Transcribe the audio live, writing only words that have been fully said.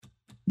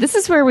This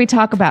is where we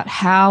talk about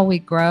how we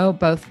grow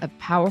both a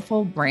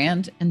powerful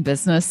brand and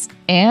business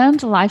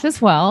and life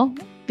as well,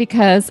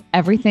 because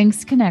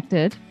everything's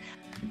connected.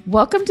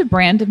 Welcome to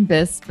Brand and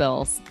Biz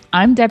Spills.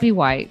 I'm Debbie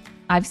White.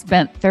 I've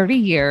spent 30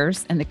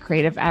 years in the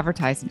creative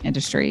advertising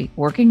industry,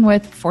 working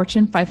with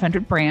Fortune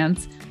 500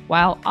 brands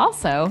while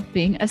also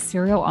being a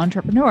serial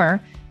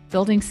entrepreneur,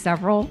 building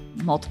several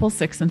multiple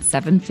 6- and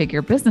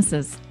 7-figure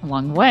businesses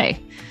along the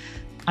way.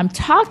 I'm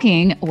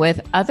talking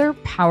with other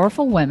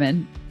powerful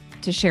women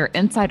to share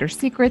insider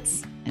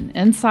secrets and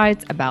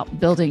insights about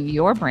building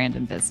your brand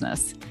and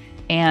business.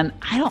 And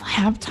I don't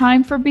have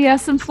time for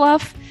BS and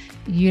fluff.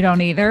 You don't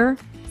either.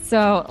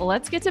 So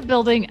let's get to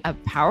building a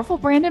powerful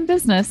brand and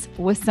business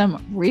with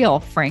some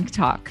real frank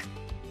talk.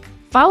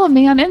 Follow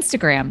me on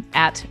Instagram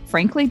at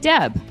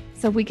FranklyDeb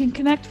so we can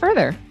connect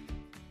further.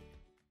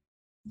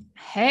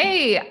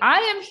 Hey, I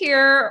am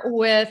here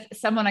with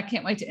someone I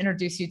can't wait to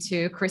introduce you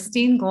to,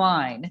 Kristine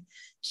Glein.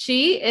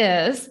 She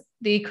is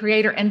the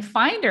creator and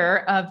finder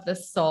of the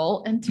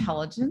Soul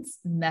Intelligence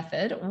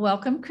Method.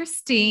 Welcome,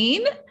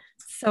 Kristine.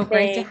 So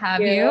great to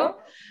have you.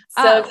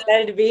 So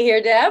excited to be here,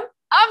 Deb.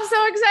 I'm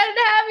so excited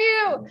to have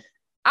you.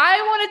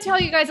 I want to tell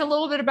you guys a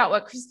little bit about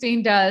what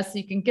Kristine does so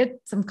you can get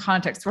some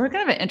context. We're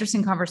going to have an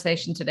interesting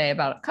conversation today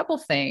about a couple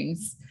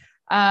things.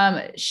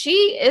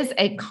 She is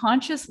a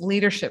conscious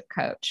leadership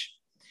coach.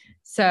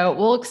 So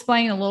we'll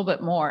explain a little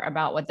bit more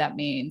about what that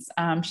means.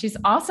 She's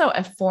also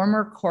a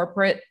former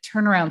corporate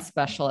turnaround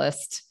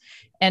specialist.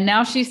 And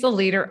now she's the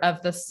leader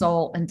of the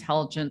Soul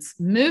Intelligence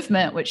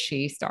movement, which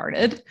she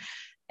started.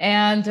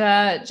 And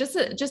just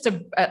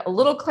a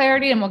little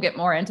clarity, and we'll get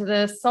more into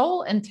this.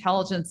 Soul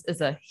Intelligence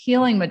is a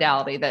healing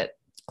modality that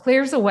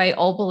clears away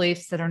old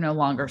beliefs that are no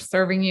longer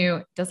serving you.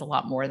 It does a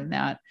lot more than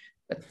that,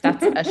 but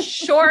that's a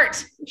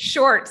short,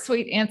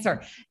 sweet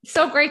answer.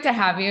 So great to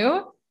have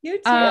you. You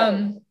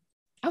too.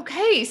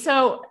 Okay,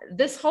 so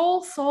this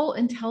whole Soul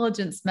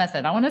Intelligence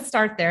method, I want to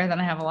start there. Then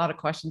I have a lot of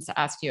questions to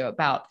ask you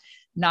about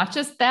not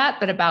just that,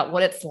 but about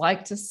what it's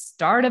like to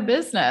start a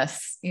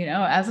business,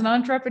 as an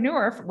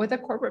entrepreneur with a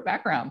corporate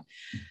background.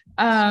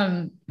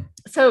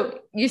 So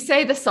you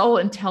say the Soul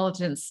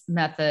Intelligence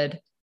method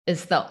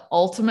is the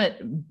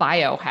ultimate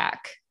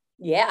biohack.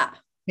 Yeah.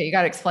 Okay, you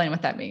got to explain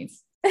what that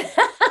means. Okay,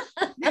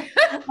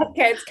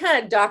 it's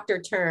kind of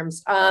doctor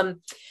terms.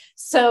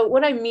 So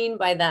what I mean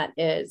by that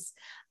is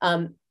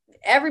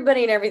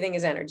everybody and everything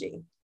is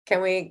energy.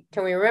 Can we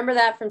remember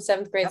that from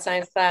 7th grade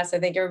science class? I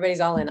think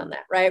everybody's all in on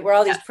that, right? We're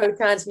all these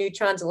protons,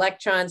 neutrons,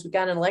 electrons. We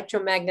got an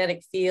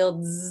electromagnetic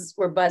field.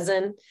 We're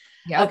buzzing.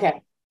 Yeah.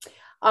 Okay.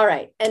 All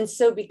right. And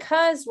so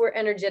because we're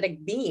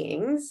energetic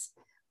beings,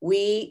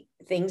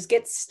 things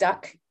get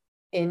stuck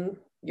in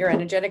your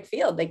energetic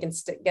field. They can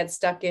get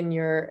stuck in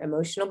your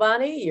emotional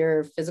body,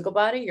 your physical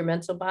body, your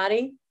mental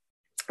body,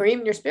 or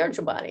even your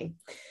spiritual body.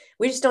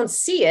 We just don't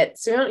see it.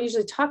 So we don't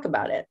usually talk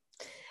about it.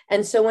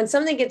 And so when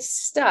something gets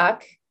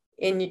stuck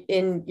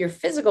in your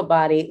physical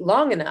body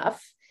long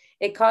enough,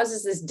 it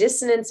causes this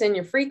dissonance in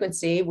your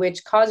frequency,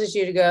 which causes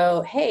you to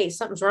go, hey,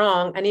 something's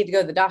wrong. I need to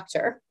go to the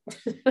doctor.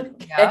 Okay?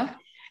 Yeah.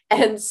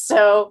 And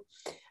so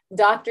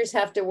doctors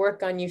have to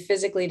work on you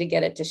physically to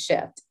get it to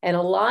shift. And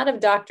a lot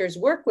of doctors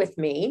work with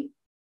me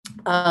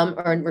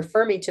or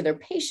refer me to their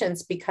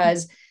patients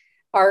because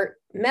our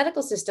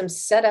medical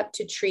system's set up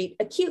to treat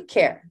acute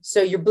care.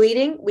 So you're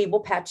bleeding, we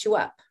will patch you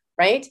up,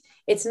 right?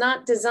 It's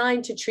not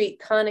designed to treat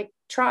chronic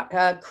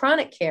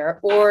care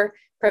or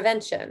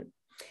prevention.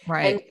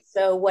 Right. And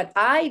so what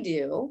I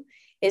do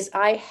is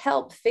I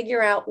help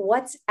figure out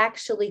what's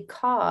actually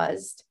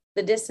caused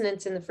the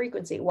dissonance in the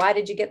frequency. Why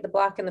did you get the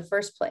block in the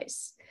first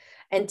place?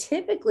 And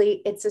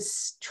typically it's a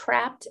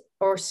trapped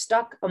or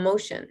stuck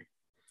emotion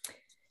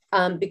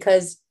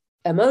because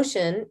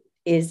emotion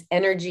is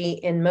energy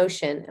in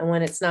motion. And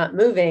when it's not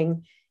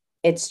moving,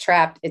 it's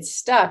trapped, it's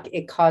stuck,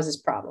 it causes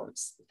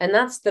problems. And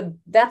that's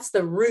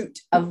the root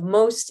of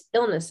most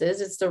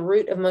illnesses. It's the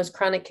root of most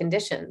chronic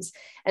conditions.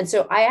 And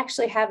so I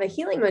actually have a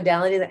healing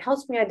modality that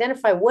helps me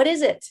identify what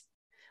is it?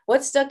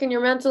 What's stuck in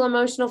your mental,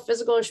 emotional,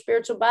 physical, or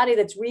spiritual body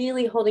that's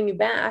really holding you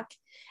back?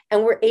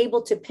 And we're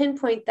able to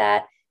pinpoint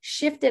that,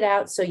 shift it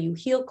out so you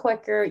heal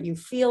quicker, you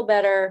feel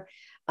better,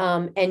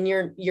 and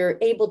you're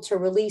able to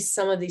release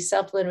some of these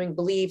self-limiting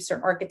beliefs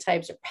or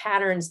archetypes or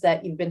patterns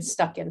that you've been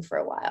stuck in for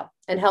a while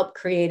and help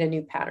create a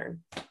new pattern.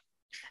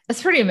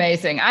 It's pretty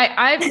amazing.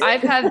 I've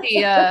had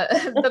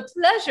the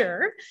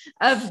pleasure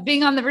of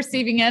being on the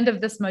receiving end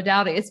of this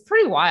modality. It's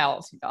pretty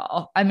wild,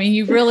 y'all. I mean,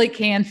 you really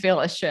can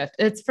feel a shift.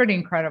 It's pretty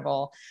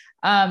incredible.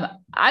 I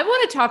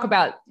want to talk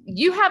about,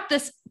 you have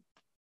this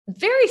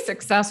very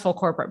successful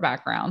corporate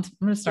background.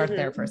 I'm going to start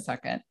there for a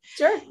second.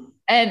 Sure.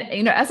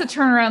 And, as a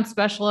turnaround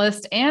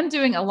specialist and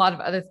doing a lot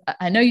of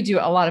I know you do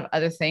a lot of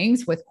other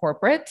things with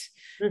corporate.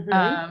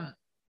 And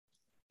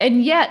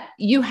yet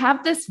you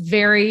have this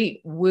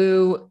very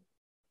woo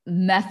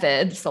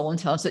method, Soul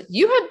Intelligence,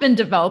 you have been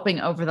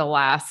developing over the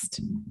last,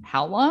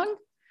 how long?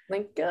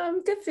 Like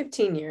good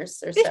 15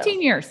 years or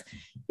 15 years.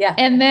 Yeah.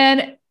 And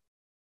then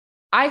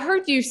I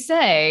heard you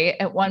say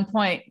at one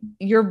point,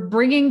 you're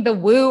bringing the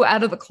woo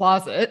out of the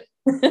closet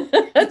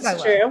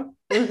That's true.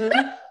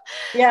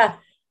 Mm-hmm. Yeah.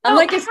 I'm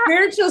like a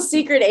spiritual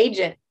secret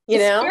agent, you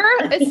know?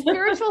 A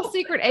spiritual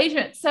secret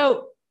agent.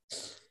 So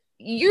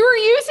you're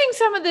using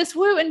some of this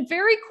woo in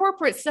very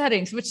corporate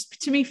settings, which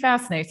to me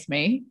fascinates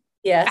me.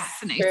 Yes.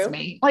 Fascinates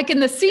me. Like in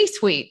the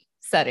C-suite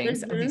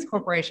settings Mm-hmm. of these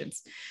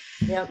corporations.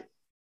 Yep.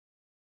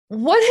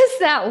 What is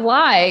that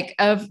like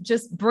of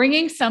just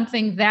bringing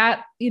something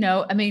that,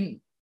 I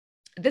mean,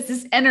 this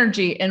is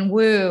energy and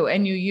woo,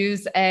 and you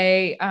use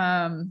a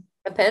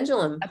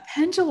pendulum. A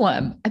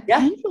pendulum.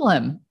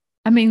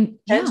 I mean,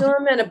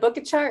 pendulum and a book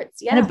of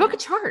charts. Yeah. And a book of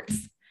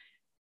charts.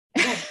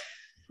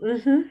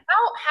 Mm-hmm.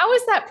 How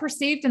is that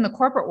perceived in the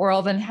corporate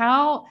world, and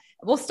how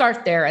we'll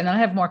start there. And then I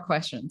have more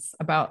questions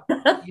about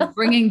you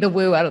bringing the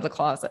woo out of the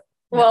closet.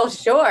 Well,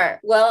 sure.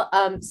 Well,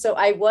 so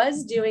I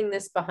was doing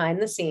this behind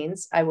the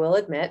scenes, I will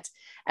admit,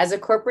 as a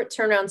corporate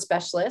turnaround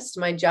specialist.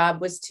 My job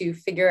was to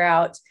figure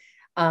out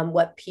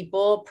what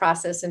people,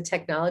 process, and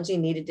technology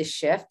needed to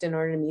shift in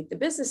order to meet the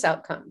business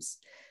outcomes.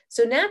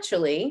 So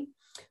naturally,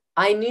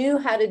 I knew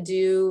how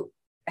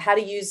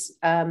to use,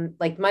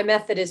 like my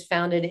method is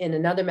founded in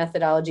another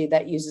methodology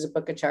that uses a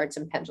book of charts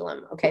and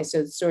pendulum. Okay.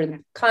 So it's sort of the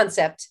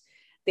concept,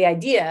 the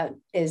idea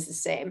is the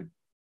same.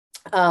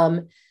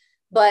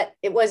 But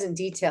it wasn't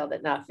detailed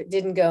enough. It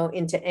didn't go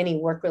into any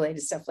work-related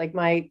stuff. Like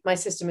my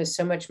system is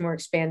so much more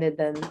expanded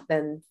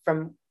than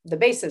from the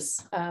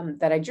basis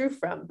that I drew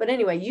from. But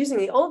anyway, using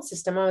the old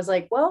system, I was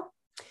like, well,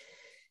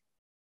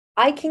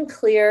 I can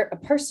clear a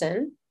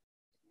person.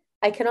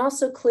 I can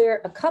also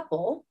clear a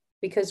couple,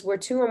 because where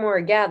two or more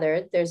are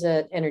gathered, there's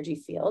an energy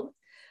field.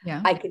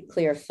 Yeah. I could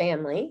clear a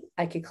family.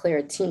 I could clear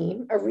a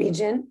team, a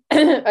region,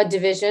 a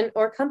division,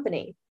 or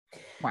company.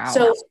 Wow.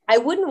 So I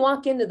wouldn't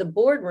walk into the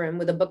boardroom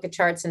with a book of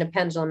charts and a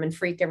pendulum and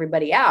freak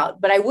everybody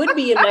out, but I would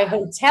be in my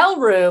hotel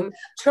room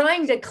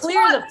trying to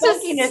clear the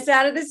funkiness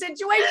out of the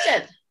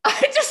situation.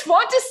 I just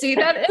want to see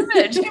that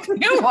image of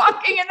you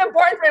walking in the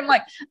boardroom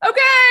like,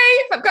 okay,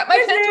 I've got my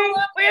pendulum.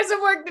 We have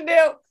some work to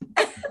do.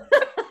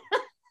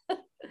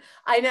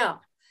 I know.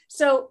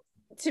 So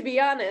to be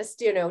honest,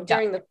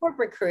 during the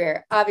corporate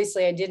career,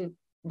 obviously I didn't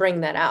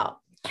bring that out.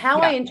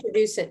 How I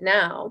introduce it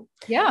now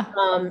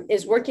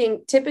is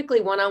working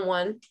typically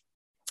one-on-one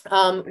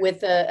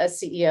with a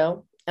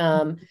CEO.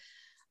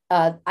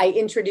 I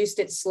introduced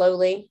it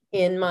slowly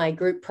in my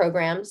group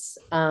programs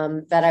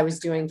that I was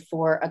doing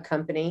for a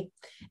company,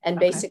 and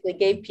basically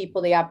gave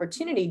people the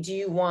opportunity. Do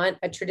you want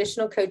a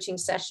traditional coaching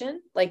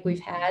session like we've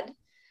had?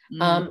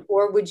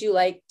 Or would you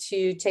like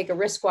to take a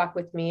risk walk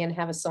with me and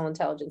have a soul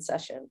intelligence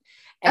session?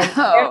 And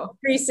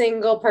every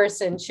single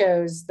person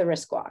chose the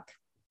risk walk.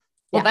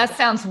 Well, that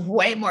sounds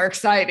way more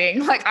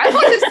exciting. Like, I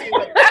want to see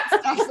what that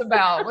stuff's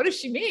about. What does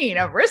she mean?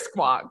 A risk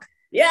walk?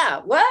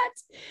 Yeah. What?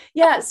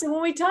 Yeah. So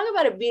when we talk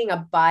about it being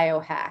a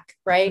biohack,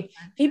 right?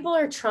 People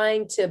are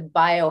trying to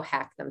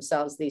biohack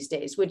themselves these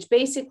days, which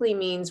basically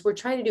means we're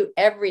trying to do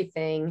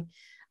everything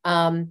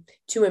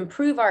to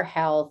improve our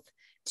health,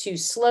 to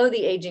slow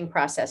the aging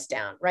process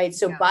down, right?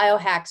 So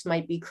biohacks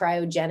might be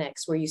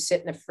cryogenics, where you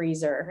sit in a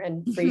freezer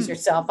and freeze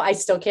yourself. I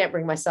still can't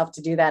bring myself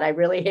to do that. I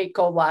really hate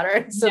cold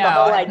water. So the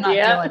whole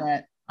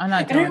idea. I'm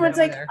not doing it. Everyone's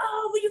like,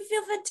 oh, well, you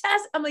feel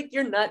fantastic. I'm like,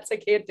 you're nuts. I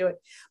can't do it.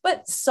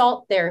 But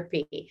salt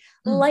therapy,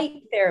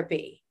 light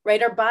therapy,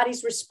 right? Our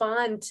bodies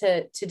respond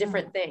to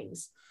different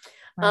things.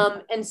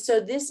 Right. And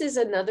so this is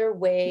another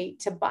way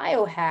to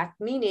biohack,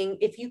 meaning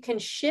if you can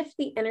shift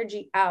the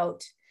energy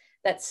out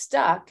that's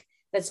stuck,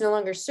 that's no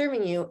longer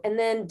serving you, and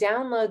then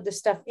download the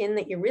stuff in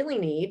that you really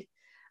need,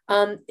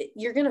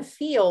 you're going to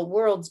feel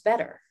worlds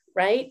better,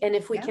 right? And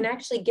if we can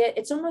actually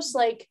it's almost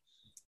like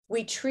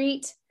we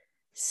treat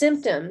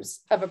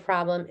symptoms of a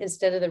problem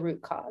instead of the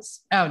root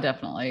cause. Oh,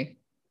 definitely.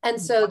 And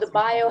so the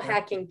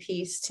biohacking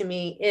piece to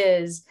me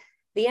is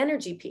the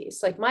energy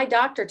piece. Like my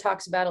doctor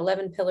talks about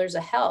 11 pillars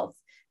of health.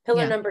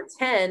 Pillar number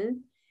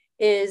 10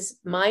 is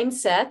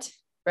mindset,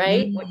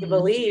 right? What you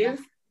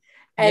believe.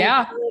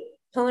 And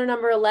pillar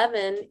number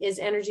 11 is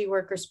energy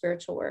work or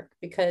spiritual work,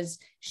 because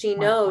she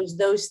knows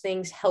those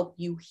things help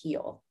you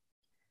heal.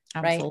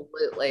 Absolutely.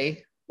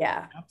 Right?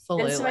 Yeah.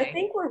 Absolutely. And so I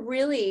think we're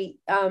really,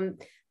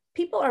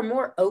 people are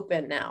more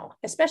open now,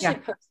 especially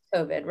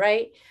post-COVID,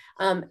 right?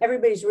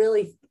 Everybody's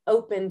really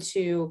open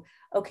to,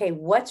 okay,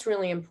 what's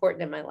really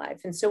important in my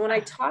life? And so when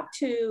I talk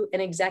to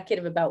an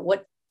executive about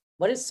what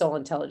is soul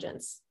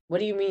intelligence? What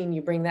do you mean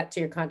you bring that to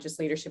your conscious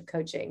leadership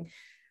coaching?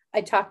 I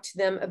talk to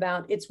them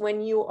about it's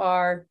when you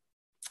are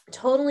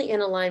totally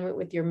in alignment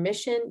with your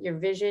mission, your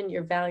vision,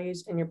 your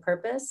values, and your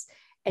purpose.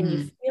 And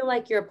you feel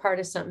like you're a part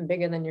of something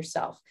bigger than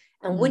yourself.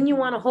 And when you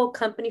want a whole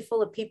company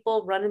full of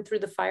people running through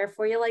the fire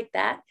for you like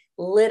that,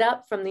 lit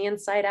up from the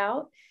inside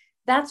out,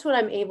 that's what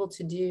I'm able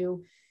to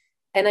do.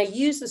 And I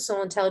use the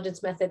soul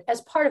intelligence method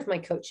as part of my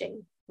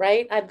coaching,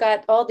 right? I've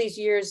got all these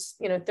years,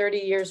 30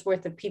 years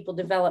worth of people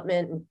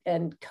development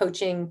and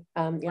coaching.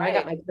 I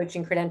got my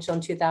coaching credential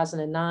in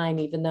 2009,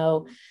 even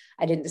though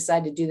I didn't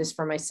decide to do this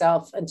for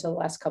myself until the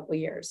last couple of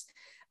years.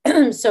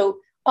 So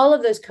all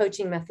of those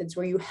coaching methods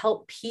where you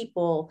help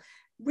people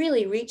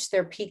really reach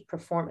their peak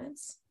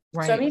performance.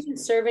 Right. So I'm even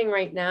serving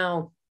right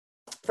now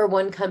for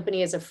one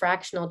company as a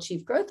fractional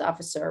chief growth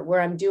officer,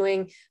 where I'm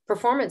doing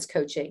performance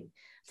coaching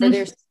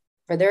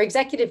for their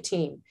executive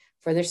team,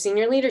 for their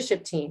senior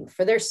leadership team,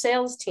 for their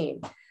sales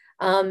team.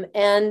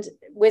 And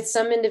with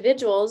some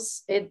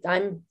individuals,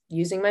 I'm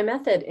using my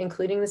method,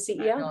 including the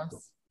CEO.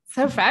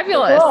 So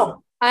fabulous.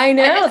 Cool. I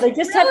know. They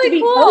just really have to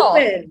be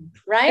open,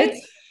 right?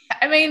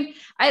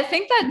 I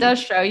think that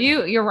does show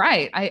you're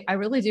right. I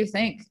really do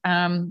think,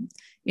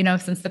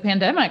 since the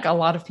pandemic, a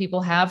lot of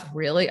people have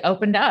really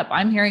opened up.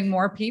 I'm hearing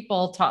more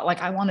people talk,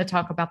 like, I want to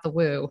talk about the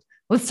woo.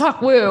 Let's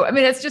talk woo. I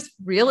mean, it's just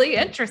really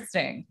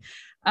interesting.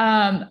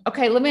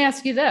 Okay. Let me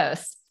ask you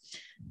this.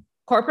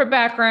 Corporate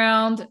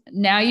background.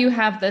 Now you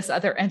have this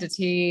other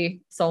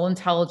entity, Soul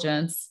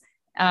Intelligence,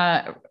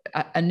 a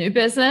new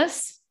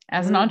business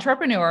as an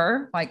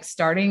entrepreneur, like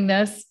starting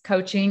this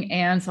coaching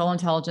and Soul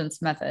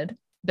Intelligence method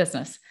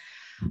business.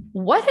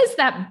 What has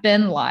that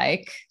been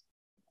like?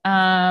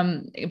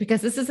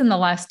 Because this is in the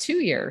last 2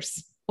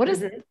 years. What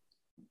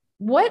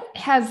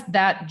has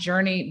that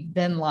journey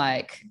been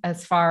like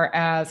as far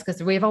as,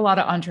 because we have a lot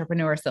of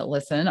entrepreneurs that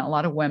listen, a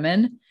lot of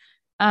women.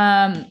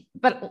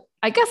 But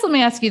I guess let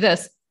me ask you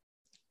this.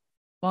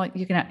 Well,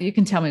 you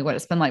can tell me what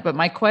it's been like, but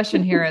my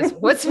question here is,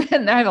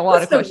 I have a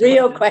lot of questions. It's a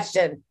real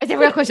question. It's a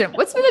real question.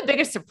 What's been the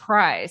biggest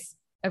surprise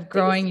of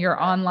growing your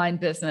online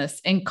business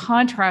in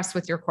contrast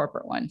with your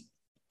corporate one?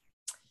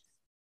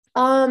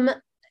 So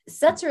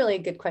that's a really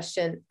good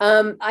question.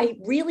 I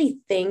really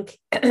think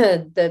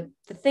the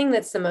thing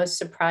that's the most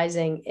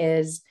surprising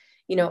is,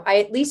 I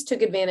at least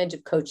took advantage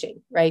of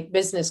coaching, right?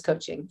 Business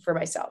coaching for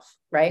myself,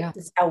 right? Yeah.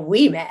 That's how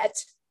we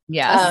met.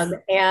 Yes.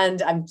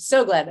 And I'm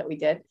so glad that we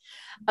did.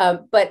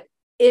 But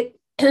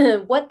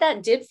what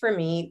that did for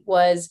me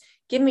was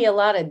give me a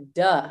lot of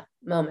duh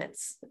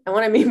moments. And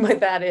what I mean by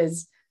that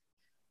is,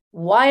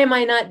 why am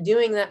I not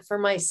doing that for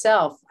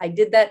myself? I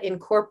did that in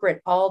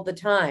corporate all the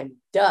time.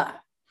 Duh.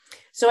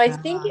 So I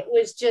think it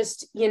was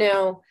just,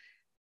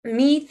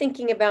 me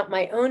thinking about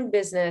my own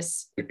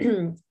business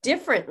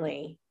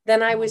differently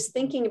than I was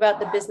thinking about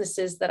the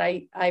businesses that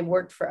I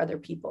worked for other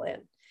people in.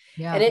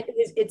 Yeah. And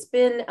it's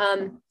been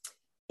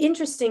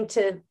interesting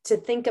to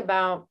think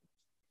about,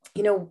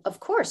 of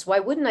course, why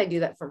wouldn't I do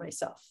that for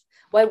myself?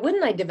 Why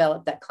wouldn't I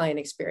develop that client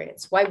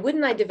experience? Why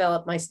wouldn't I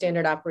develop my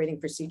standard operating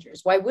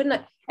procedures? Why wouldn't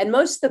I? And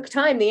most of the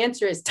time, the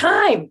answer is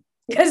time,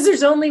 because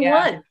there's only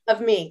one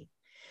of me.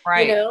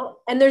 Right.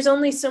 And there's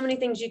only so many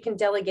things you can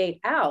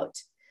delegate out.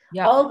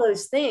 Yep. All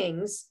those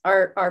things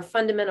are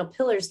fundamental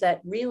pillars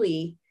that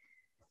really,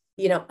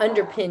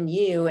 underpin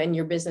you and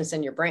your business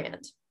and your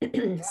brand.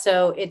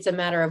 So it's a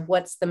matter of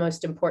what's the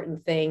most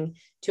important thing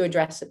to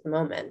address at the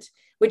moment,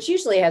 which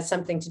usually has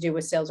something to do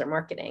with sales or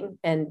marketing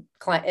and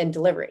client and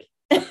delivery.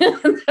 You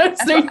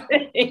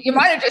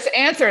might have just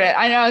answered it.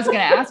 I know I was going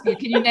to ask you,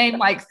 can you name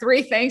like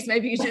 3 things,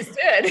 maybe you just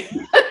did,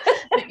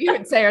 that you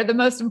would say are the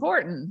most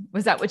important?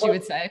 Was that what you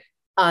would say?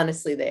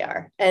 Honestly, they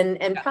are.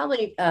 And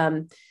probably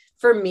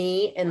for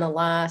me in the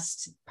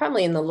last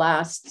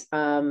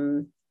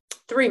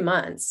 3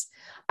 months,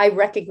 I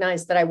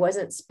recognized that I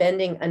wasn't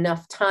spending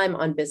enough time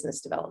on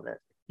business development.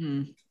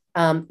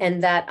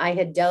 And that I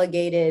had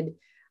delegated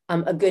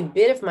a good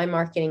bit of my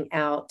marketing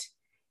out.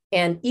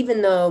 And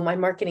even though my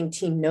marketing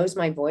team knows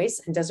my voice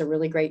and does a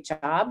really great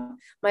job,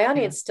 my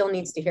audience still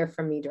needs to hear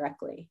from me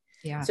directly.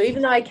 Yeah. So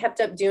even though I kept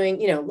up doing,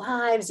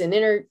 lives and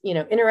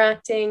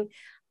interacting,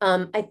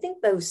 I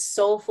think those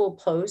soulful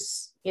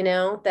posts,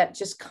 that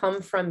just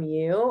come from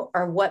you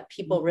are what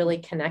people really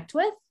connect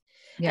with.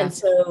 Yeah. And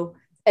so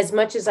as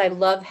much as I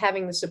love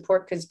having the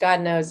support, because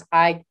God knows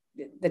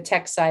the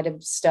tech side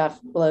of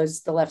stuff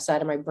blows the left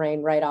side of my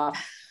brain right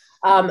off.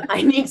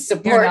 I need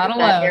support in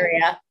that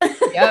area.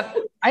 Yep.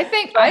 I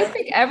think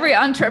every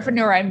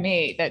entrepreneur I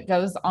meet that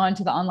goes on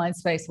to the online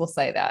space will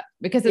say that,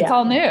 because it's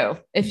all new.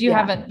 If you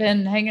haven't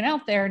been hanging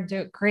out there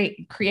and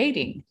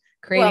creating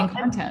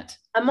content.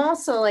 I'm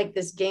also like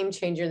this game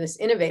changer, this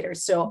innovator.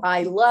 So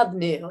I love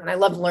new and I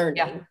love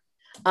learning.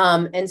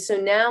 Yeah. And so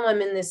now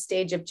I'm in this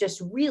stage of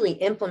just really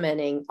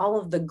implementing all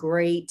of the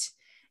great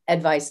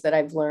advice that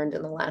I've learned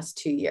in the last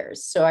 2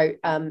 years. So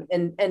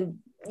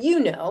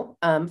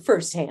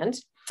firsthand,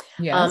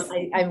 yes.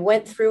 I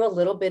went through a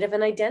little bit of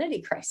an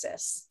identity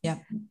crisis. Yeah.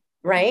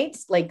 Right.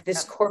 Like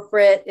this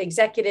corporate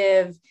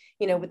executive,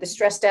 with the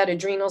stressed out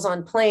adrenals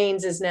on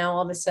planes, is now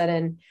all of a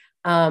sudden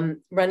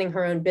running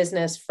her own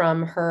business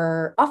from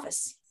her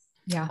office,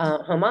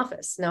 home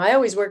office. Now I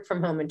always worked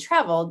from home and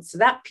traveled. So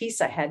that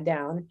piece I had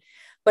down,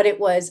 but it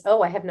was,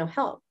 I have no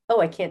help.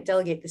 I can't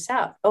delegate this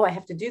out. I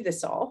have to do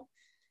this all.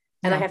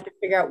 And I have to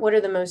figure out what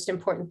are the most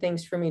important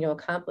things for me to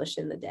accomplish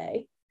in the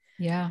day.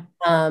 Yeah.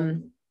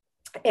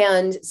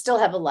 And still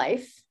have a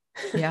life.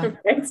 Yeah.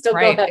 Right? Still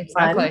go have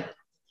fun.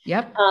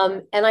 Yep.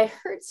 And I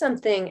heard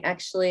something,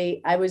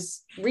 actually, I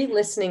was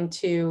re-listening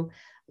to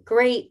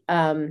great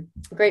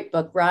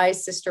book,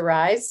 Rise, Sister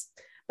Rise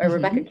by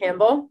Rebecca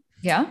Campbell.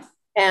 Yeah.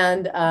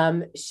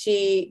 And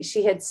she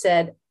had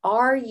said,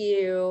 are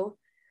you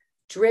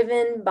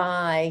driven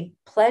by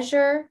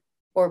pleasure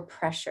or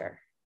pressure?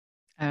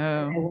 Oh.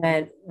 And I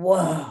went,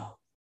 whoa.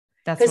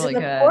 That's really good.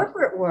 Because in the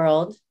corporate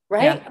world,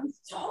 right? Yeah. I'm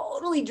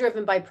totally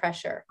driven by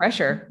pressure.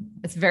 Pressure.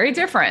 It's very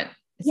different.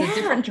 It's a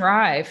different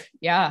drive.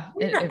 Yeah.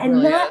 It And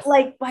really not is.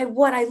 like by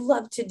what I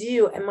love to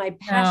do and my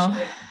passion.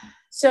 No.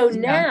 So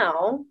Yeah.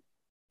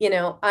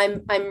 now,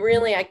 I'm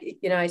really,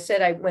 I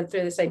said I went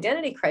through this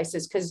identity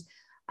crisis because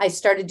I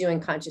started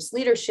doing conscious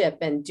leadership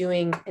and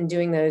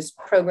doing those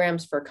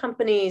programs for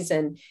companies.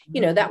 And,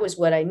 that was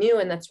what I knew.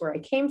 And that's where I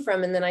came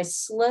from. And then I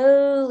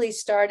slowly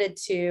started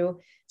to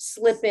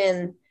slip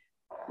in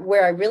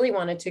where I really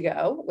wanted to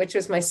go, which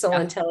was my soul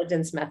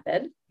intelligence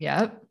method.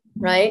 Yep.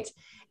 Right.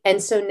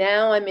 And so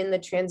now I'm in the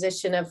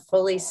transition of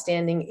fully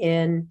standing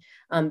in,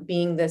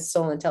 being the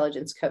soul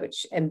intelligence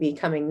coach and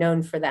becoming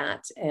known for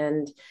that.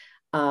 And,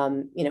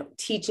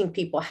 teaching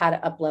people how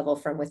to up level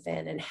from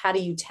within, and how do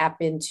you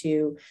tap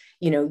into,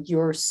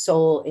 your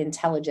soul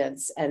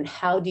intelligence, and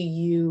how do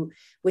you,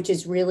 which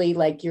is really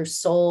like your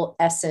soul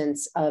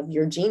essence of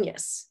your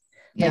genius.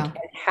 Yeah. Like,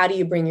 how do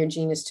you bring your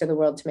genius to the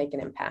world to make an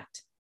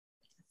impact?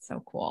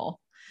 So cool.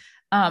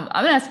 I'm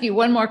going to ask you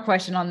one more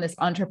question on this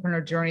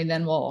entrepreneur journey,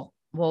 then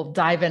we'll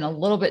dive in a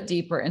little bit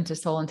deeper into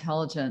soul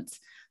intelligence.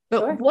 But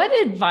Sure.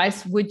 What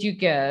advice would you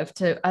give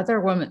to other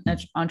women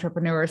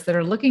entrepreneurs that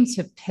are looking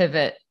to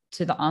pivot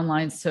to the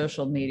online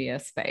social media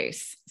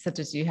space, such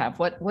as you have?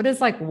 What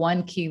is like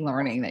one key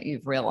learning that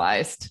you've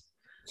realized?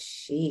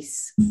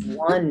 Jeez,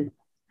 one.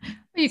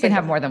 You can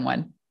have more than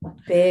one.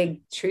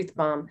 Big truth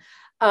bomb.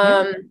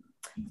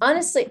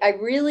 Honestly, I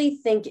really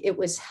think it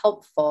was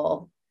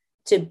helpful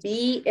to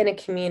be in a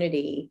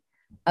community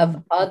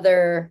of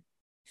other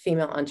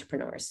female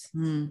entrepreneurs.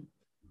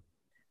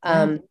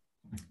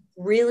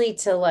 Really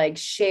to like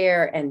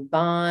share and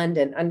bond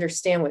and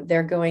understand what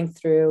they're going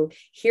through,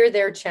 hear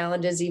their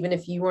challenges. Even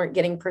if you weren't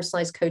getting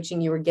personalized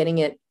coaching, you were getting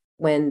it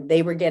when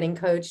they were getting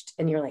coached,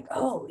 and you're like,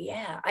 oh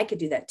yeah, I could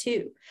do that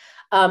too.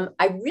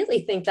 I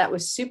really think that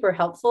was super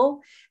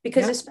helpful,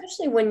 because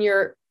especially when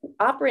you're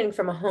operating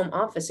from a home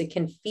office, it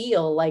can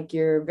feel like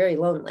you're very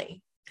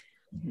lonely.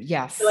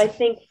 Yes. So I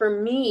think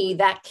for me,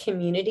 that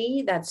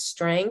community, that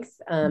strength,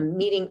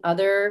 meeting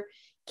other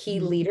key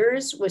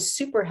leaders was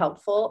super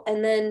helpful.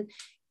 And then,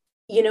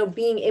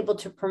 being able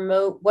to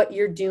promote what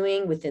you're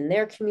doing within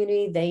their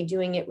community, they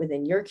doing it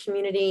within your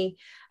community.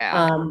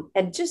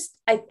 And just,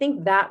 I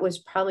think that was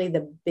probably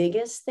the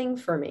biggest thing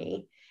for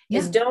me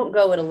is don't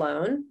go it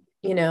alone,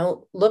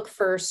 look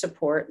for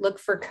support, look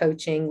for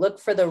coaching, look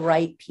for the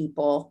right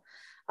people.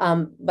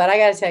 But I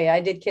got to tell you,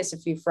 I did kiss a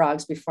few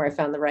frogs before I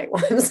found the right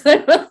ones.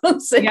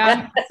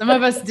 Some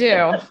of us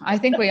do. I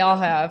think we all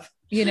have,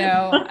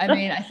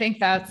 I think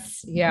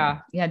that's,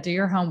 do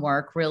your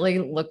homework, really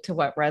look to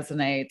what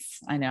resonates.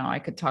 I know I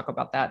could talk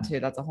about that too.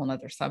 That's a whole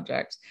nother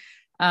subject.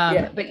 But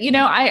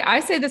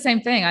I say the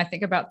same thing. I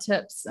think about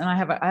tips, and I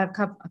have a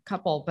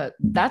couple, but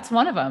that's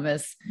one of them.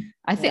 Is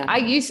I think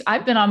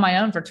I've been on my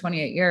own for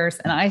 28 years,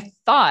 and I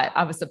thought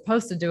I was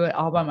supposed to do it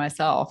all by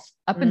myself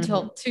up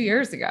until 2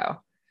 years ago.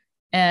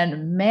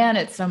 And man,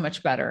 it's so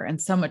much better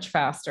and so much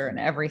faster, and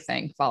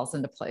everything falls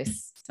into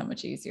place so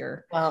much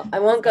easier. Well, I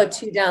won't go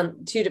too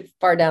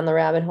far down the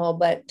rabbit hole,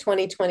 but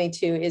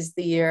 2022 is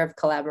the year of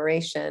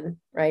collaboration,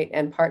 right?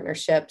 And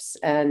partnerships,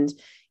 and,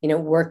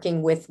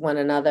 working with one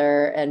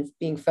another and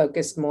being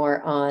focused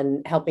more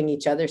on helping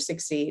each other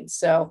succeed.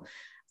 So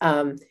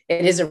it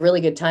is a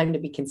really good time to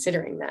be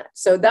considering that.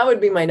 So that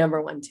would be my number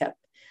one tip.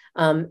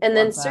 And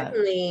then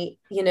certainly,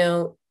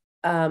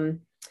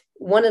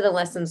 one of the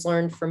lessons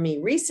learned for me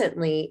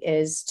recently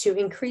is to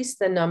increase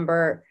the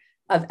number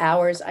of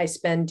hours I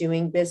spend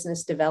doing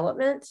business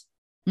development.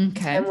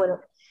 Okay.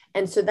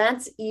 And so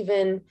that's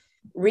even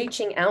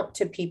reaching out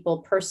to people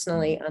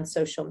personally on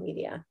social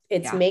media.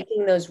 It's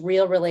making those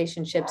real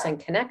relationships and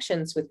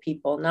connections with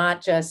people,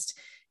 not just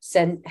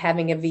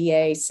having a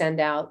VA send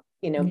out,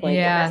 blanket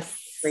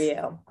messages for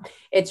you.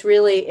 It's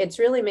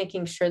really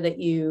making sure that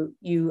you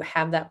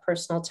have that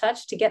personal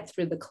touch to get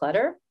through the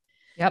clutter.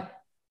 Yep.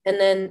 And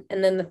then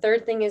the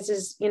third thing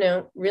is,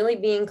 really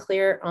being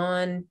clear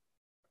on,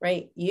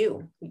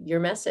 your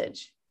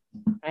message,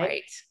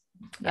 right?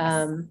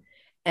 Yes.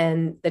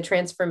 And the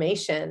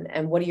transformation,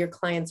 and what do your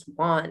clients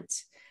want?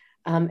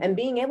 And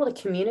being able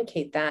to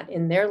communicate that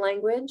in their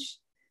language,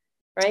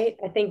 right?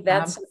 I think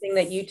that's something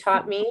that you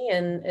taught me,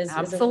 and is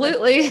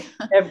absolutely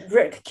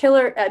a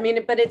killer. I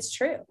mean, but it's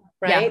true,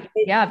 right?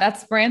 Yeah,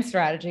 that's brand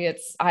strategy.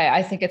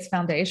 I think it's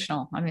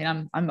foundational. I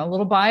mean, I'm a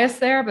little biased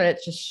there, but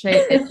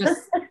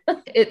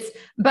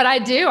but I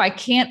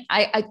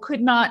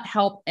could not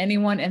help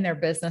anyone in their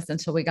business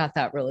until we got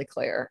that really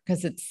clear,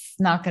 because it's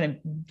not going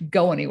to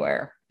go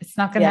anywhere. It's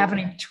not going to have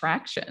any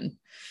traction.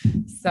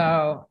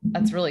 So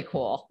that's really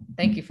cool.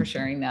 Thank you for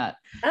sharing that.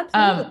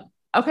 Absolutely.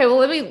 Okay. Well,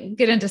 let me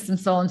get into some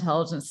soul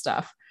intelligence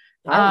stuff.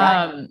 All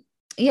right.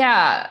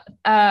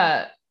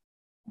 How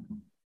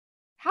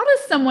does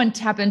someone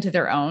tap into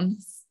their own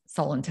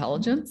soul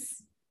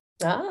intelligence?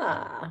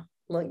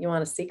 Look, you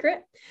want a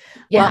secret?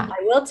 Yeah. Well,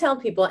 I will tell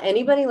people,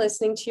 anybody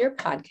listening to your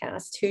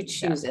podcast who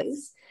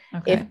chooses,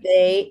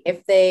 Okay.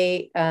 If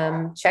they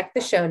check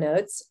the show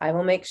notes, I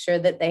will make sure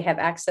that they have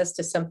access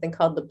to something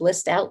called the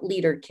Blissed Out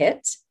Leader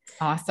Kit,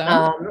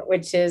 Awesome.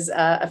 which is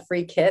a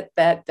free kit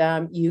that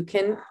you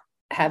can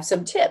have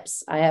some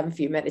tips. I have a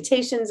few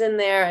meditations in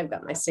there. I've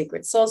got my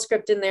sacred soul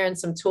script in there and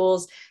some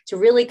tools to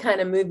really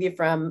kind of move you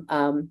from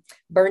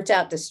burnt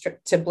out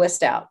to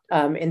blissed out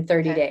in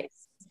 30 days.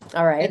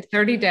 All right. In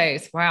 30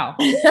 days. Wow.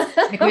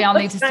 I think we all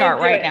need to start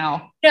right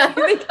now. Yeah, I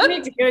think you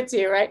need to go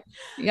to, right?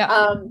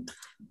 Yeah.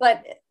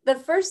 But the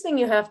first thing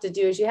you have to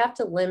do is you have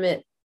to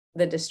limit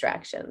the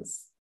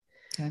distractions,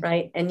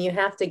 right? And you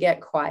have to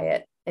get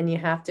quiet, and you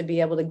have to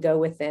be able to go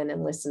within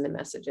and listen to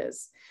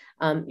messages.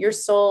 Your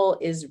soul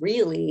is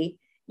really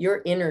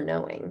your inner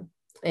knowing.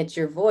 It's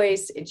your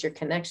voice. It's your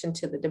connection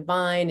to the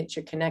divine. It's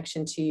your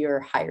connection to your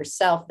higher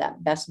self,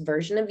 that best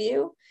version of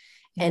you.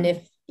 Yeah. And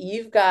if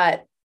you've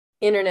got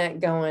internet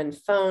going,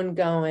 phone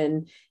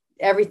going,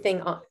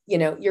 everything,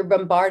 you're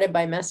bombarded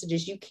by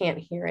messages, you can't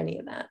hear any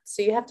of that.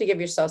 So you have to give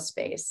yourself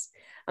space.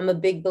 I'm a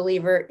big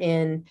believer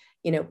in,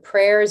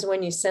 prayer is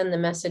when you send the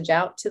message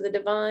out to the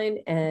divine,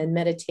 and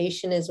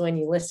meditation is when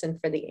you listen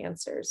for the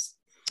answers.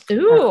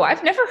 Ooh,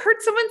 I've never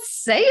heard someone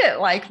say it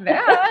like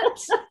that.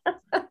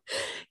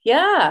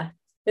 Yeah.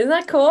 Isn't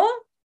that cool?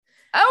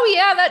 Oh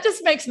yeah. That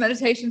just makes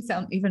meditation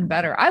sound even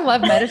better. I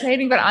love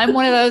meditating, but I'm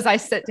one of those, I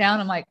sit down,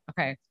 I'm like,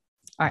 okay,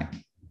 all right.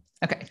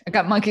 Okay. I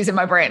got monkeys in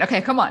my brain.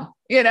 Okay. Come on.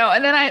 And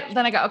then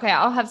I go, okay,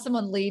 I'll have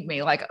someone lead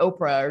me like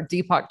Oprah or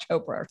Deepak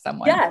Chopra or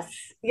someone. Yes.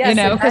 Yes.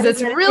 Because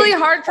it's really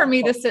hard for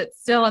me to sit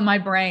still in my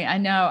brain. I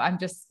know I'm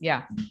just,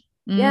 yeah.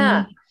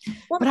 Yeah.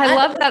 Well, but I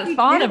love that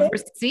thought of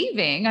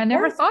receiving. I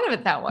never thought of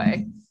it that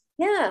way.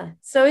 Yeah.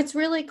 So it's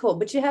really cool,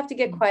 but you have to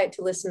get quiet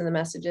to listen to the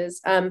messages.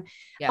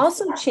 Yes.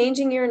 Also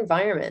changing your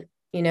environment,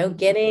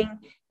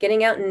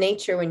 getting out in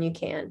nature when you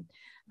can.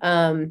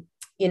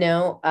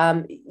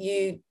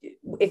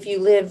 If you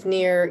live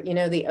near,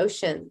 the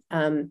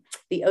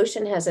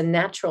ocean has a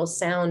natural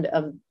sound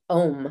of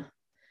Om,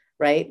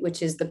 right?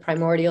 Which is the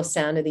primordial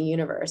sound of the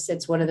universe.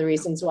 It's one of the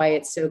reasons why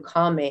it's so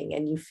calming,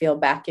 and you feel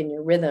back in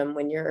your rhythm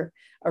when you're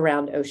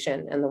around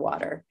ocean and the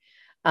water.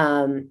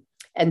 And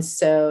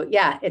so,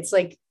 yeah, it's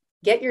like,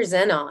 get your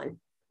Zen on,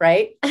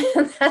 right?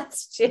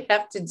 That's what you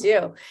have to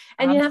do.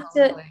 And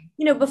Absolutely.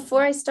 You have to,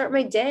 before I start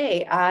my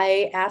day,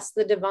 I ask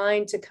the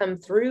divine to come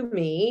through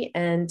me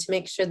and to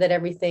make sure that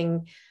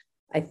everything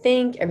I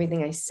think,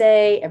 everything I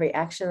say, every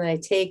action that I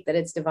take, that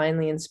it's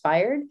divinely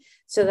inspired,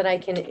 so that I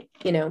can,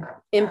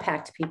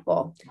 impact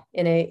people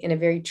in a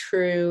very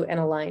true and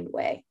aligned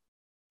way.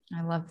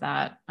 I love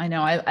that. I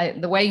know I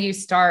the way you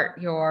start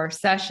your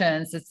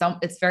sessions, it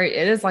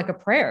is like a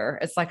prayer.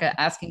 It's like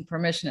asking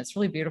permission. It's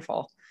really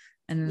beautiful.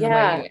 And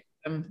yeah.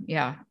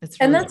 It's really,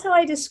 and that's how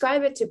I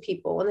describe it to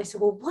people when they say,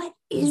 well, what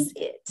is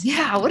it?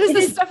 Yeah. What is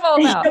this stuff all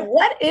about?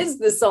 What is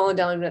the soul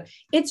endowment?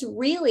 It's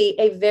really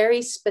a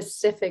very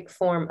specific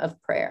form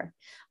of prayer.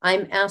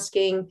 I'm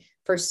asking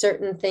for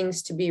certain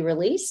things to be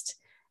released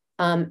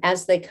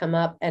as they come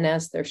up and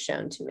as they're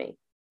shown to me.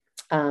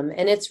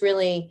 And it's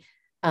really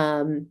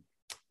the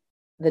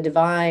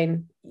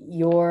divine,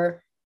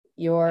 your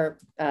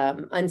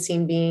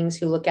unseen beings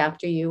who look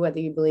after you, whether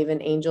you believe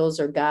in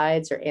angels or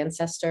guides or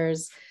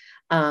ancestors,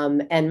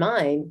 and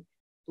mine,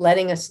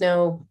 letting us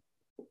know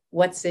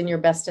what's in your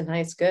best and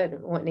highest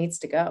good, what needs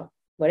to go.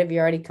 What have you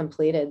already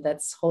completed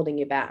that's holding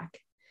you back?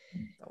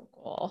 So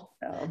cool.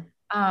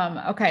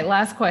 Okay.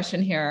 Last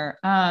question here.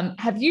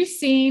 Have you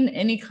seen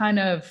any kind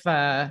of,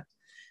 I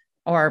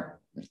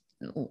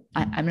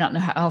don't know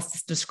how else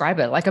to describe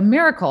it, like a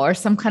miracle or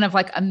some kind of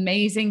like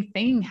amazing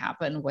thing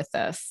happen with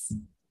this?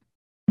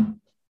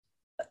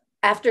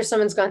 After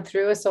someone's gone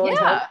through a soul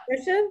intelligence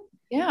session?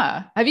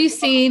 Yeah. Have you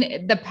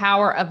seen the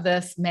power of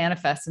this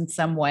manifest in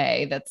some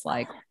way that's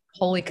like,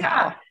 holy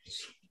cow?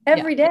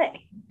 Every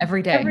day.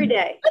 Every day. Every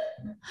day.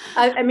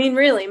 I mean,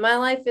 really, my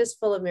life is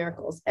full of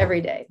miracles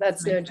every day.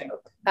 That's no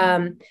joke.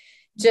 I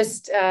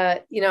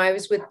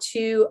was with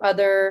two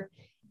other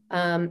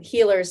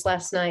healers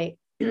last night,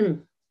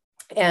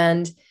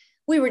 and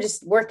we were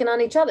just working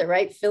on each other,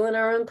 right? Filling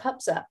our own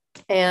cups up.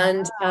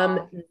 And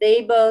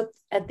they both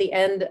at the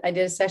end, I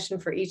did a session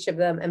for each of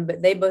them.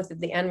 But they both at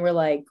the end were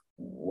like,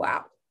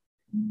 wow,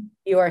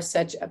 you are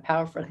such a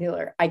powerful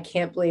healer. I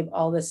can't believe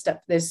all this stuff.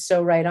 This is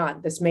so right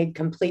on. This made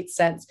complete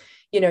sense.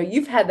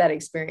 You've had that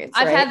experience.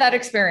 I've had that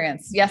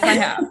experience. Yes, I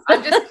have.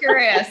 I'm just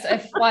curious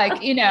if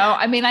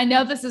I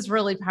know this is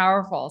really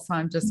powerful. So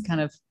I'm just kind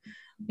of,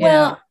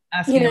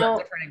 asking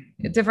about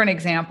different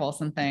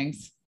examples and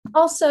things.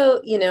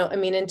 Also,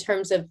 in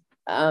terms of,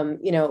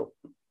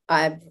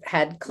 I've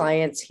had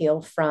clients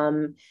heal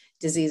from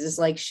diseases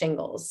like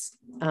shingles,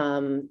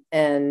 and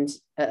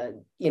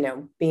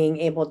being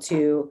able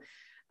to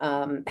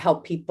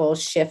help people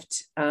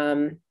shift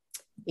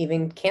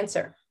even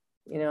cancer,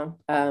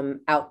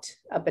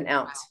 up and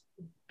out. Wow.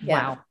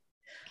 Yeah. Wow.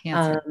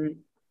 Cancer.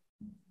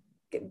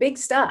 Big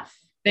stuff.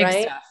 Big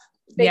right? stuff.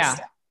 Big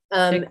stuff.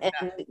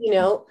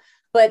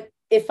 But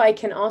if I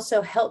can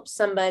also help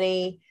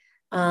somebody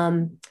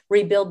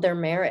rebuild their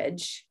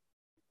marriage,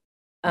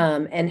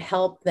 and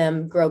help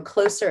them grow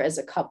closer as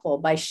a couple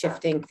by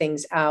shifting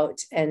things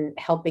out and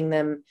helping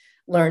them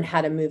learn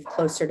how to move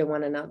closer to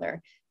one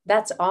another.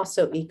 That's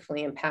also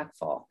equally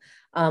impactful.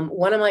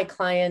 One of my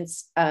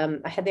clients, I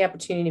had the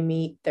opportunity to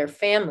meet their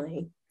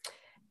family,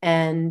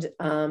 and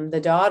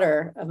the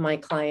daughter of my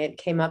client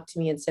came up to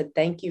me and said,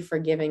 "Thank you for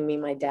giving me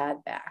my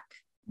dad back."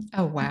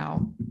 Oh,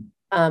 wow.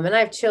 And I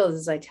have chills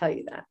as I tell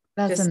you that.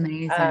 That's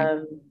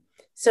amazing.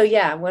 So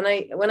yeah, when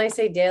I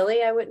say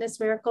daily I witness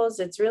miracles,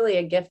 it's really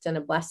a gift and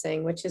a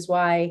blessing, which is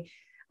why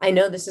I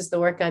know this is the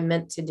work I'm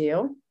meant to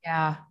do.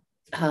 Yeah.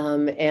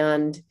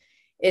 And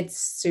it's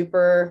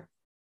super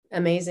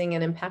amazing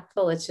and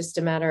impactful. It's just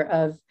a matter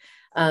of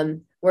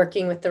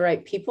working with the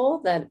right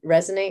people that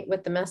resonate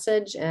with the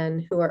message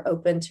and who are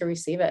open to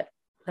receive it.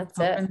 That's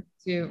open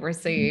to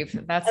receive.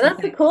 That's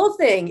the cool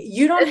thing.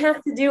 You don't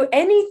have to do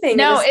anything.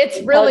 No, it's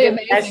really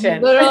amazing.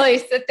 You literally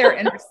sit there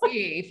and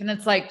receive. And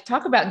it's like,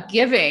 talk about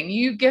giving.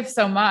 You give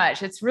so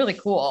much. It's really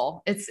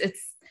cool. It's,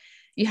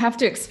 you have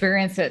to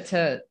experience it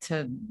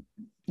to,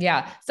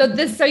 yeah.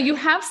 So you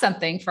have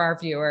something for our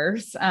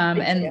viewers,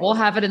 and we'll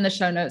have it in the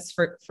show notes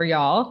for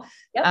y'all.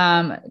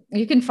 Yep.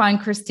 You can find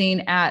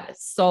Kristine at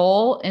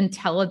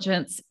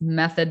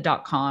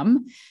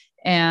soulintelligencemethod.com.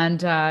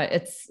 And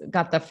it's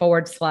got the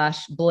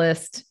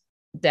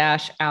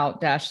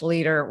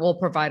 /bliss-out-leader. We'll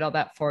provide all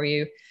that for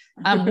you.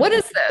 What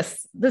is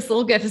this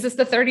little gift? Is this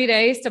the 30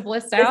 days to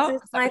bliss out?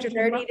 This is my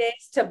 30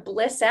 days to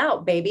bliss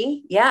out,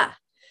 baby. Yeah.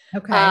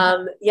 Okay.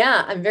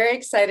 Yeah, I'm very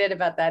excited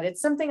about that. It's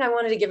something I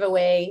wanted to give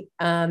away,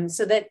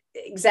 so that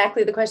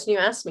exactly the question you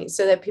asked me,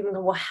 so that people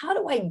go, well, how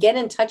do I get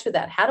in touch with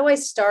that? How do I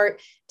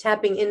start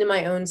tapping into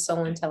my own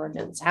soul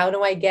intelligence? How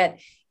do I get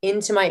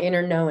into my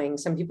inner knowing?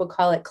 Some people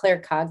call it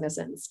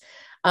claircognizance.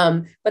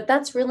 But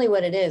that's really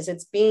what it is.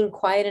 It's being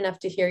quiet enough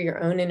to hear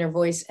your own inner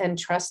voice and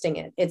trusting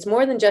it. It's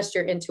more than just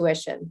your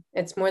intuition.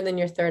 It's more than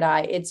your third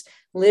eye. It's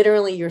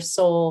literally your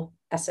soul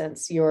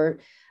essence, your,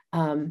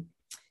 all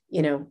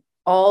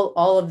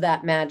of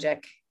that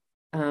magic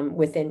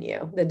within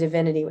you, the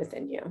divinity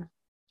within you.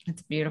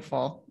 It's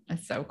beautiful.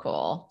 It's so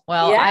cool.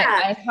 Well,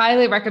 yeah. I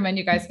highly recommend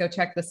you guys go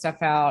check this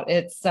stuff out.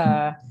 It's,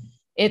 and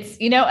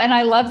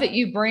I love that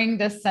you bring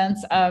this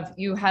sense of,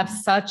 you have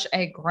such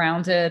a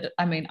grounded,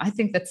 I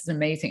think that's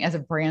amazing as a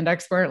brand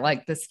expert,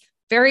 like this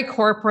very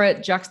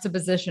corporate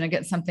juxtaposition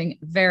against something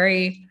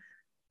very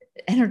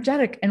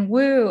energetic and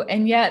woo.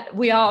 And yet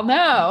we all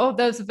know,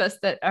 those of us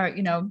that are,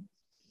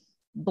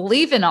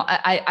 believe in all,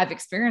 I've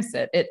experienced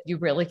it. You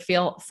really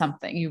feel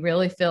something, you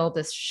really feel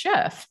this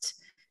shift,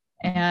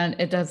 and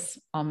it does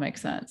all make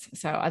sense.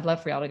 So I'd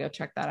love for y'all to go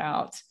check that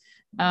out.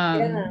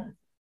 Yeah.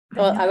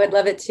 Well, I would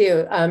love it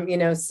too.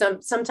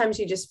 Sometimes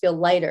you just feel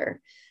lighter.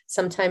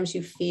 Sometimes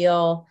you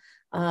feel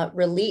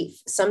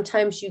relief.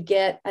 Sometimes you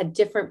get a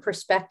different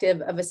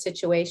perspective of a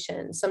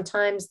situation.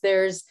 Sometimes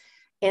there's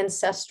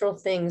ancestral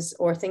things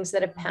or things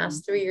that have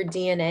passed through your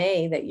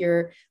DNA that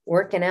you're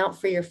working out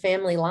for your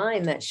family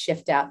line that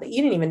shift out that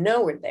you didn't even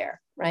know were there.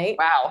 Right.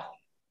 Wow.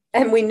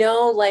 And we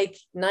know like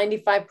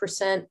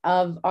 95%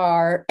 of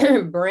our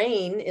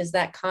brain is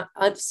that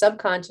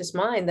subconscious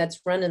mind that's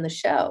running the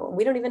show.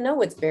 We don't even know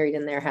what's buried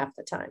in there half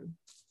the time.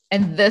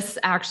 And this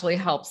actually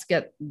helps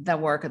get the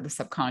work of the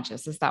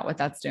subconscious. Is that what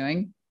that's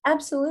doing?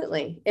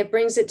 Absolutely. It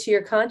brings it to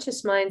your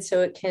conscious mind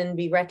so it can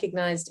be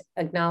recognized,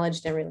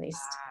 acknowledged, and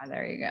released.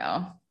 There you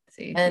go.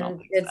 See,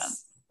 and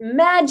it's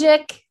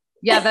magic.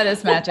 Yeah, that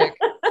is magic.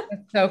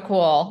 It's so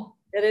cool.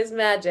 It is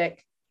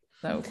magic.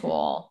 So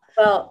cool.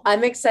 Well,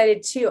 I'm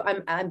excited too.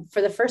 I'm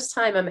for the first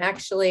time, I'm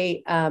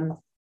actually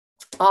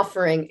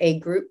offering a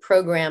group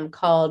program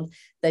called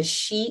the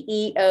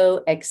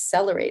CEO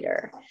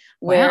Accelerator,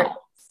 where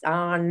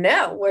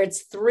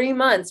it's 3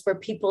 months where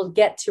people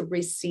get to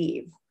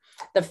receive.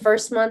 The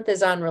first month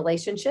is on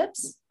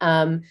relationships.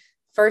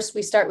 First,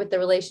 we start with the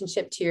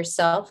relationship to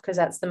yourself, because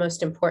that's the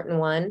most important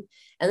one.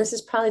 And this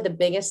is probably the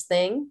biggest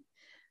thing.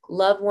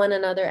 Love one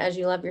another as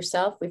you love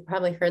yourself. We've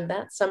probably heard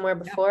that somewhere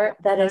before.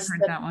 That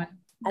one.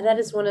 That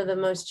is one of the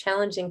most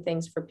challenging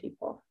things for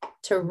people,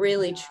 to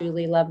really,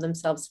 truly love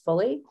themselves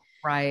fully.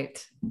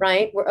 Right.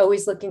 We're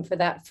always looking for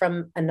that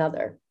from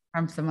another,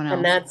 from someone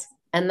else.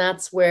 And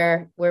that's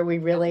where we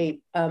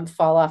really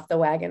fall off the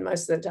wagon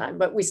most of the time,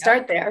 but we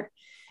start there.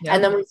 Yep.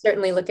 And then we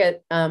certainly look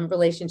at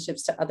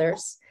relationships to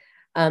others.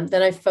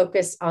 Then I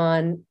focus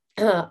on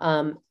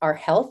our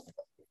health,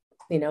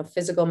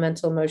 physical,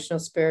 mental, emotional,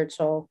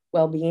 spiritual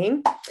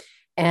well-being,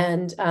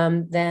 and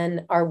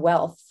then our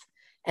wealth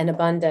and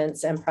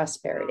abundance and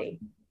prosperity.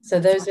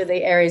 So those are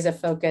the areas of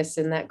focus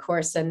in that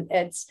course. And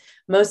it's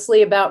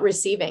mostly about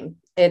receiving.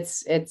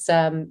 It's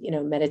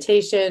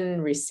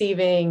meditation,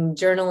 receiving,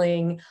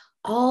 journaling,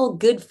 all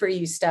good for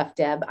you stuff,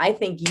 Deb. I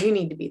think you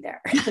need to be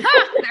there.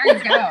 There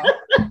you go.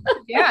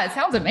 Yeah. It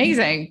sounds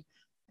amazing.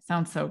 It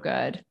sounds so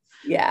good.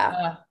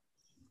 Yeah.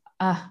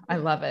 I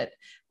love it.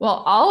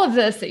 Well, all of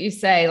this that you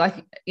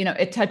say,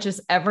 it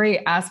touches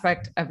every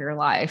aspect of your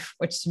life,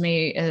 which to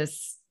me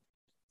is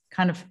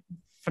kind of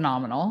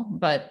phenomenal,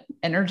 but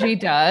energy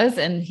does,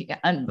 and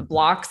the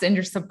blocks in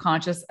your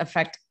subconscious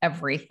affect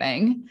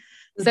everything.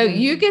 So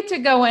you get to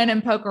go in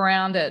and poke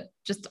around at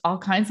just all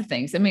kinds of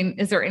things. I mean,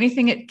 is there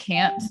anything it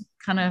can't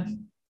kind of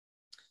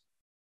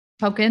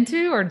poke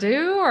into or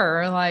do,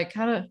 or like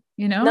how to,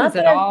 Not is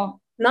it all?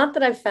 Not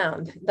that I've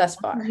found thus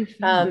far,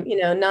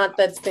 not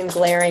that's been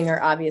glaring or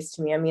obvious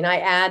to me. I mean, I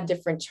add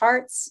different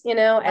charts,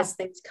 as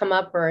things come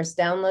up or is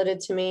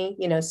downloaded to me,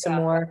 some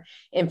more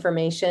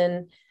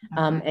information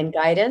and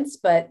guidance.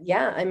 But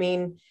yeah, I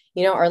mean,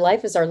 our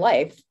life is our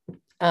life.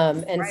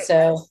 And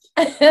so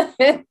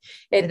it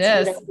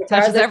is, it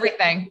touches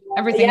everything.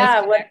 Everything is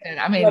connected.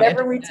 I mean,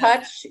 whatever we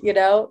touch,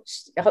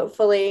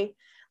 hopefully,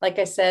 like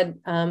I said,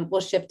 will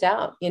shift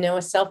out.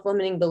 A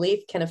self-limiting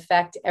belief can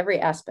affect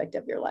every aspect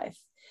of your life.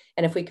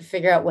 And if we could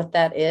figure out what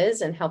that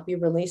is and help you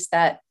release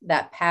that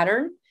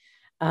pattern,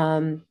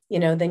 then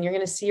you're going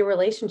to see your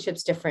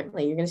relationships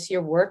differently. You're going to see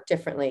your work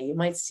differently. You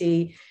might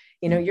see,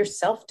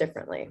 yourself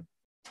differently.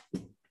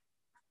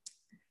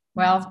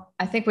 Well,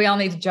 I think we all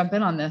need to jump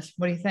in on this.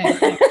 What do you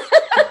think?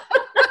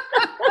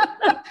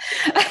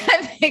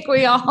 I think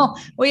we all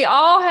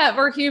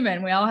we're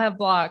human. We all have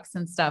blocks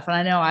and stuff. And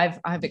I know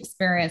I've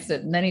experienced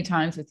it many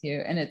times with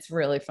you, and it's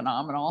really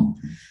phenomenal.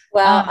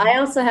 Well, I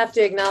also have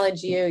to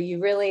acknowledge you.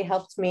 You really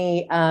helped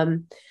me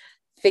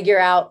figure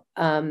out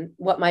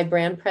what my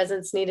brand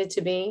presence needed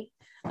to be,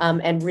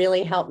 and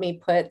really helped me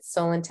put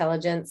soul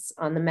intelligence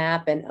on the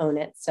map and own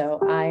it. So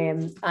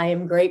I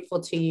am grateful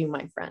to you,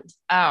 my friend.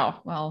 Oh,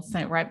 well,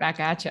 send it right back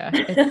at you.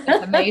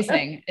 It's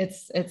amazing.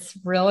 It's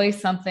really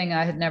something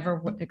I had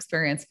never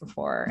experienced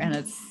before. And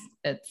it's,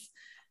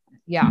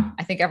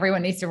 I think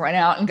everyone needs to run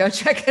out and go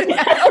check it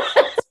out.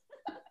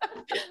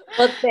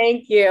 Well,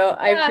 thank you.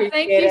 I appreciate it.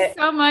 Thank you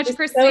so much,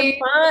 Kristine.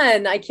 So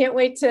fun. I can't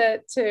wait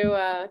to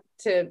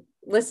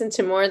listen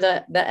to more of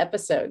the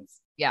episodes.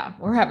 Yeah,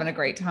 we're having a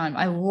great time.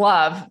 I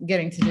love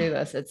getting to do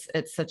this.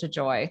 It's such a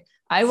joy.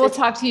 I will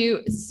talk to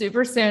you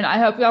super soon. I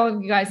hope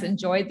you guys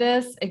enjoyed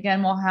this.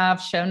 Again, we'll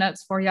have show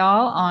notes for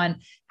y'all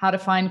on how to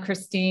find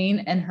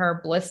Kristine and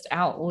her blissed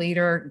out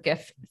leader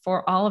gift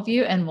for all of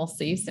you. And we'll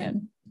see you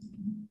soon.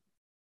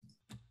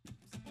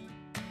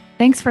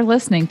 Thanks for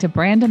listening to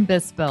Brand and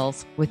Biz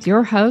Spills with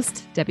your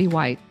host, Debbie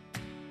White.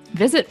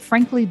 Visit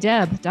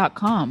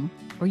franklydeb.com,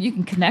 where you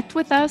can connect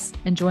with us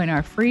and join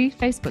our free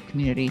Facebook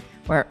community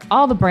where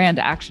all the brand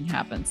action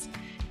happens.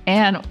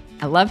 And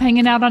I love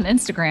hanging out on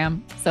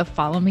Instagram, so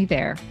follow me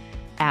there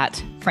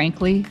at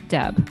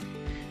franklydeb.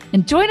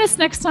 And join us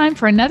next time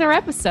for another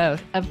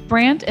episode of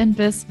Brand and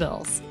Biz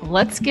Spills.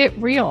 Let's get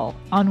real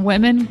on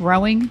women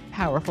growing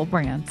powerful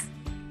brands.